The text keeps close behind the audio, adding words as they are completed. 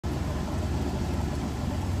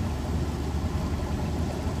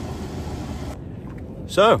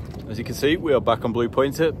So, as you can see, we are back on Blue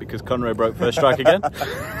Pointer because Conrad broke first strike again.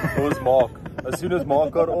 It was Mark. As soon as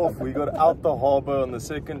Mark got off, we got out the harbour on the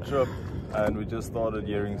second trip and we just started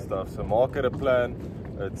hearing stuff. So Mark had a plan.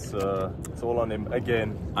 It's all on him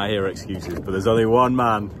again. I hear excuses, but there's only one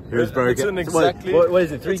man who's broken. Exactly. What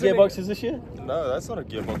is it, 3 gearboxes this year? No, that's not a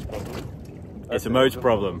gearbox problem. It's a motor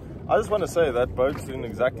problem. I just want to say that boat's in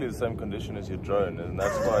exactly the same condition as your drone, and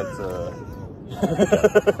that's quite...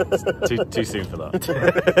 too soon for that.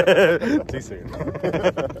 Too soon.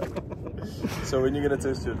 So when are you going to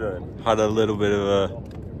test your drone? Had a little bit of a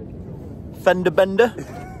fender bender.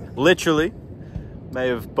 Literally. May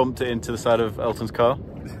have bumped it into the side of Elton's car.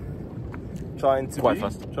 Trying to Quite be?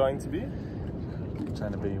 fast. Trying to be?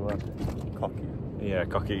 Trying to be what? Cocky. Yeah,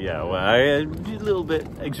 cocky, yeah. Well, a little bit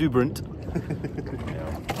exuberant.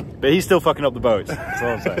 Yeah. But he's still fucking up the boats. That's all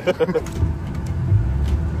I'm saying.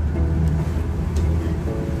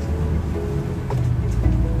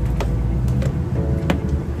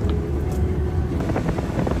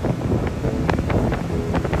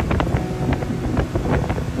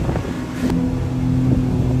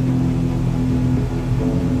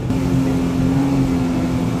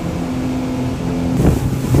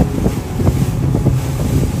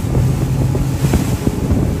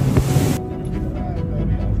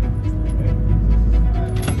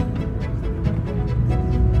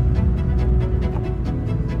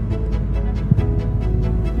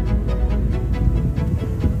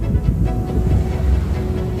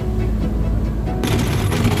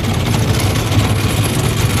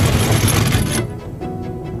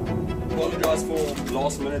 For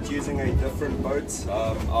last minute using a different boat.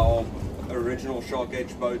 Our original shark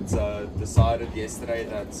edge boat decided yesterday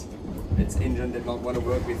that its engine did not want to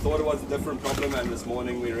work. We thought it was a different problem, and this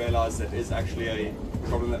morning we realized it is actually a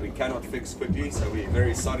problem that we cannot fix quickly, so we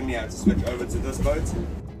very suddenly had to switch over to this boat.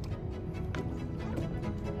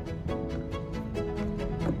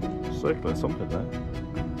 Circular something there.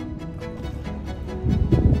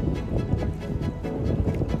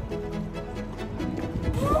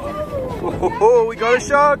 Oh, we got a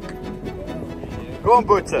shark! Go on,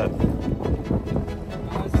 Butter.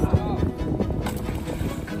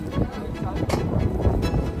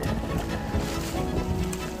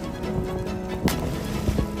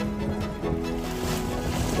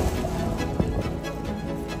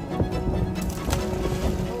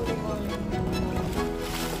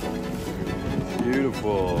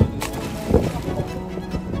 Beautiful.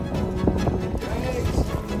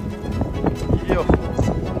 Yo.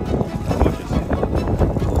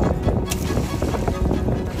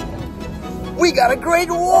 We got a great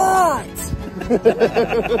what?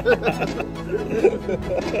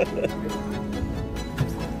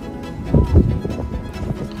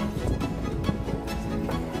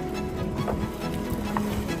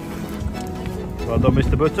 Well done,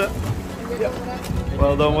 Mr. Butter.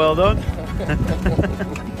 Well done, well done.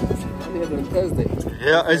 Thursday.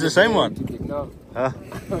 Yeah, it's the same one. No. Huh?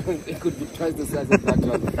 It could be twice the size of that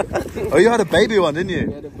one. Oh, you had a baby one, didn't you?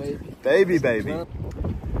 We had a baby. Baby.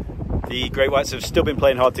 The great whites have still been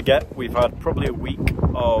playing hard to get. We've had probably a week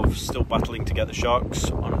of still battling to get the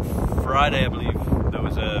sharks. On Friday, I believe, there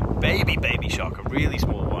was a baby shark, a really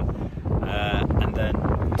small one. And then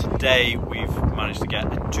today we've managed to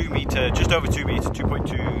get a 2 meter, just over 2 meter,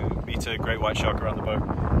 2.2 meter great white shark around the boat.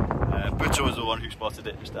 Butter was the one who spotted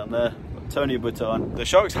it just down there. Tony and Butter on. The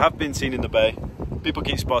sharks have been seen in the bay. People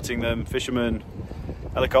keep spotting them, fishermen,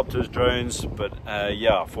 helicopters, drones, but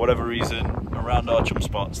yeah, for whatever reason, around our chum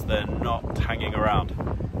spots, they're not hanging around.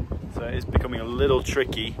 So it's becoming a little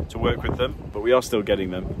tricky to work with them, but we are still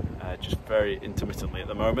getting them, just very intermittently at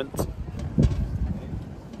the moment.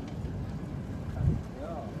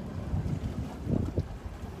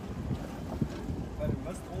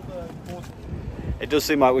 It does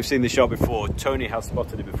seem like we've seen this shark before. Tony has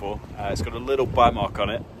spotted it before. It's got a little bite mark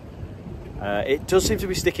on it. It does seem to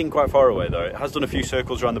be sticking quite far away though. It has done a few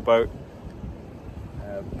circles around the boat.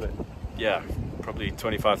 But yeah, probably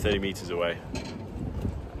 25-30 meters away.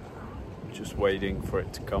 Just waiting for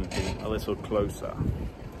it to come in a little closer.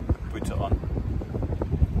 Put it on.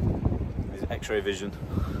 His X-ray vision.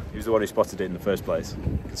 He was the one who spotted it in the first place.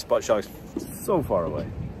 You can spot sharks so far away.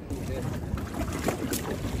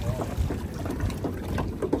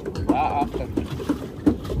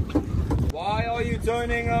 Why are you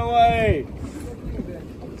turning away?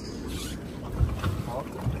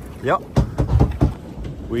 Yep.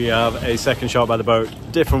 We have a second shark by the boat.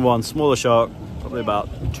 Different one, smaller shark, probably about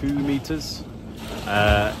 2 meters.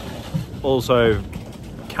 Also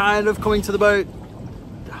kind of coming to the boat,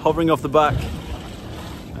 hovering off the back.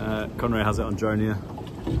 Conrad has it on drone here.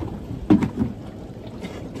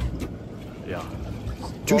 Yeah,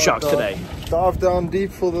 2 sharks today. Dive down deep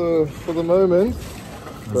for the moment,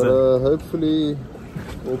 but hopefully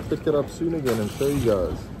we'll pick it up soon again and show you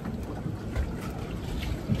guys.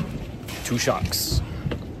 2 sharks.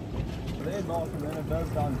 There's Mark, and then it does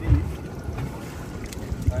down deep.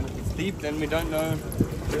 And if it's deep, then we don't know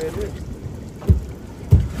where it is.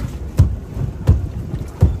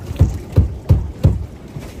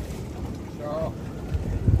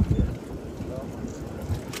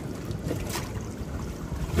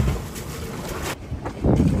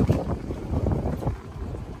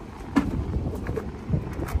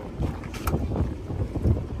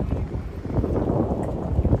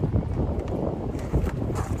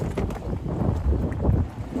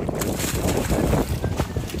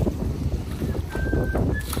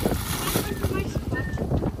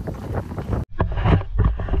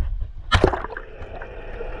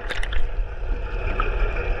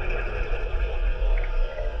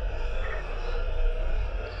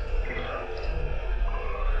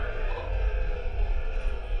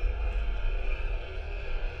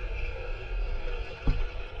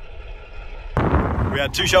 We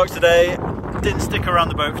had 2 sharks today, didn't stick around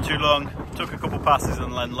the boat for too long, took a couple passes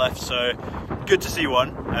and then left, so good to see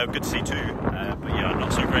 1, good to see 2, but yeah,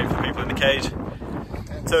 not so great for people in the cage.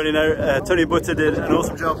 Tony and Butter did an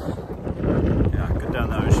awesome job. Yeah, good down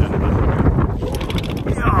the ocean.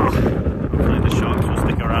 Yeah. Hopefully the sharks will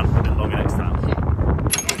stick around a bit longer next time.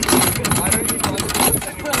 I don't think I was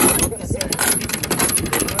anyone what to say.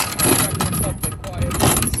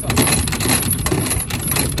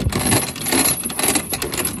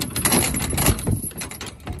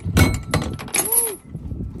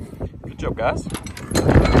 Good job, guys.